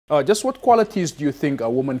Just what qualities do you think a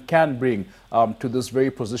woman can bring to this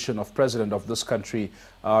very position of president of this country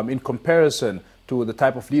in comparison to the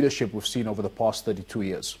type of leadership we've seen over the past 32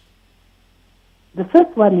 years? The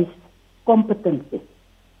first one is competency.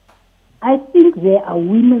 I think there are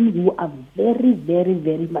women who are very, very,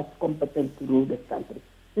 very much competent to rule this country.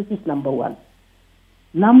 This is number one.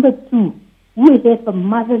 Number two, who have a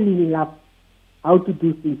motherly love how to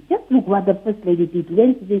do things. Just look what the First Lady did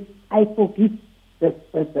when she said, I forgive this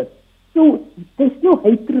person. So there's no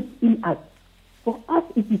hatred in us. For us,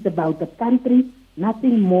 it is about the country,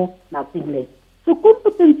 nothing more, nothing less. So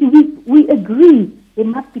competency, we agree there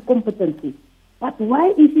must be competency. But why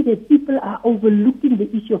is it that people are overlooking the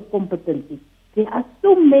issue of competency? There are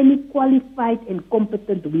so many qualified and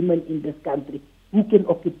competent women in this country who can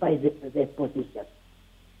occupy that position.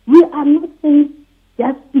 We are not saying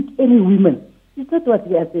just pick any women. It's not what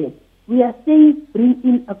we are saying. We are saying bring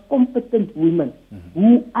in a competent woman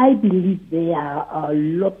who I believe there are a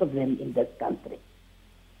lot of them in this country.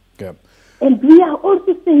 Yeah. And we are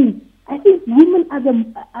also saying, I think women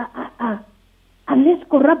are less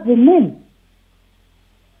corrupt than men.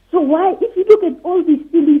 So why, if you look at all these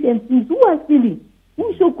stealings and things, who are stealing? Who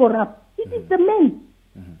is so corrupt? It is the men.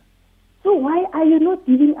 So why are you not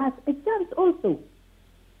giving us a chance also?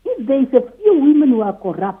 If there is a few women who are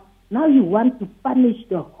corrupt, now you want to punish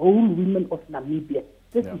the whole women of Namibia.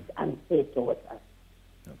 This is unfair towards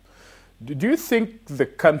us. Do you think the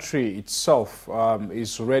country itself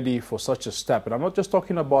is ready for such a step? And I'm not just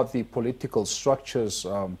talking about the political structures,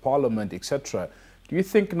 parliament, etc. Do you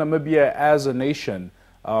think Namibia as a nation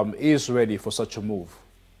is ready for such a move?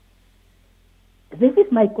 This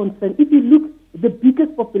is my concern. If you look, the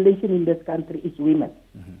biggest population in this country is women.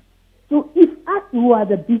 So if us who are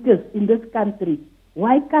the biggest in this country,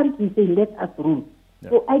 why can't we say let us rule?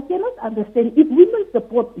 So I cannot understand, if women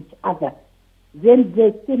support each other, then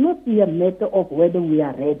there cannot be a matter of whether we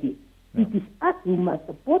are ready. It is us who must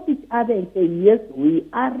support each other and say, yes, we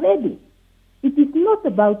are ready. It is not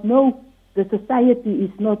about, no, the society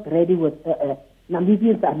is not ready, with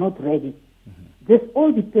Namibians are not ready. This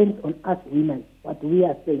all depends on us women, what we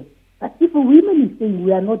are saying. But if a woman is saying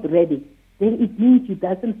we are not ready, then it means you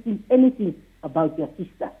doesn't think anything about your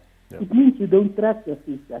sister. It means you don't trust your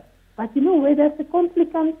sister. But you know where does the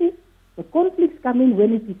conflict come in? The conflicts come in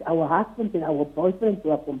when it is our husbands and our boyfriends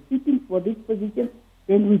who are competing for this position,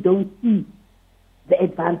 then we don't see the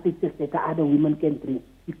advantages that the other women can bring.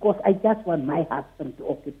 Because I just want my husband to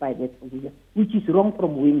occupy that position, which is wrong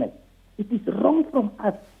from women. It is wrong from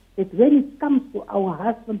us that when it comes to our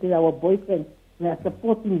husbands and our boyfriends, we are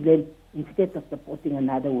supporting them instead of supporting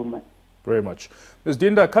another woman. Very much. Ms.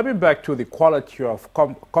 Dienda, coming back to the quality of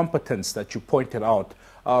competence that you pointed out,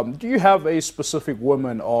 do you have a specific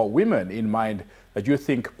woman or women in mind that you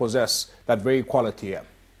think possess that very quality here?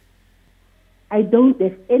 I don't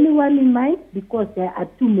have anyone in mind because there are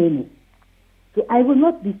too many. So I will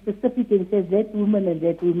not be specific and say that woman and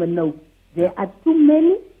that woman. No, there are too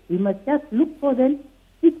many. We must just look for them,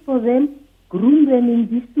 seek for them, groom them in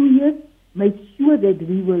these 2 years, make sure that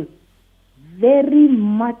we will very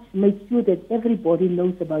much make sure that everybody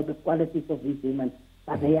knows about the qualities of these women.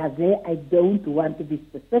 But they are there. I don't want to be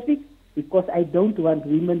specific because I don't want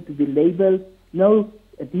women to be labeled, no,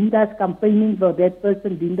 Dienda's campaigning for that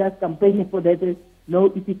person, Dienda's campaigning for that person. No,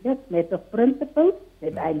 it is just a matter of principle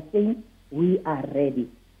that I'm saying we are ready.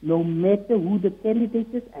 No matter who the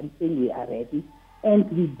candidate is, I'm saying we are ready.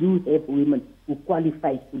 And we do have women who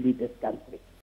qualify to lead this country.